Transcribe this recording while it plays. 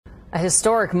A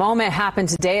historic moment happened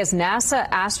today as NASA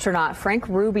astronaut Frank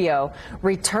Rubio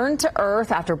returned to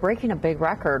Earth after breaking a big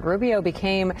record. Rubio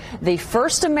became the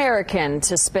first American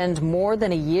to spend more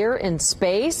than a year in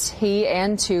space. He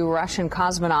and two Russian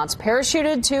cosmonauts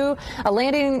parachuted to a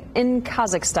landing in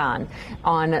Kazakhstan.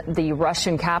 On the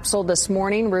Russian capsule this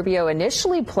morning, Rubio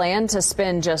initially planned to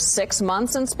spend just 6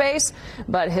 months in space,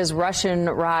 but his Russian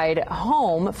ride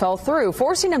home fell through,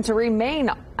 forcing him to remain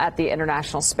at the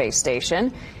International Space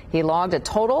Station. He logged a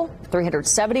total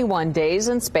 371 days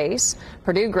in space.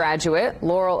 Purdue graduate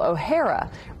Laurel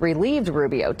O'Hara relieved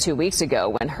Rubio 2 weeks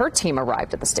ago when her team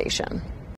arrived at the station.